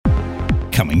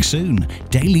Coming soon,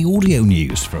 daily audio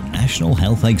news from National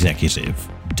Health Executive.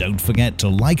 Don't forget to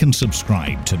like and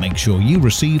subscribe to make sure you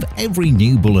receive every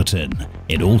new bulletin.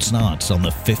 It all starts on the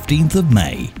 15th of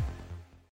May.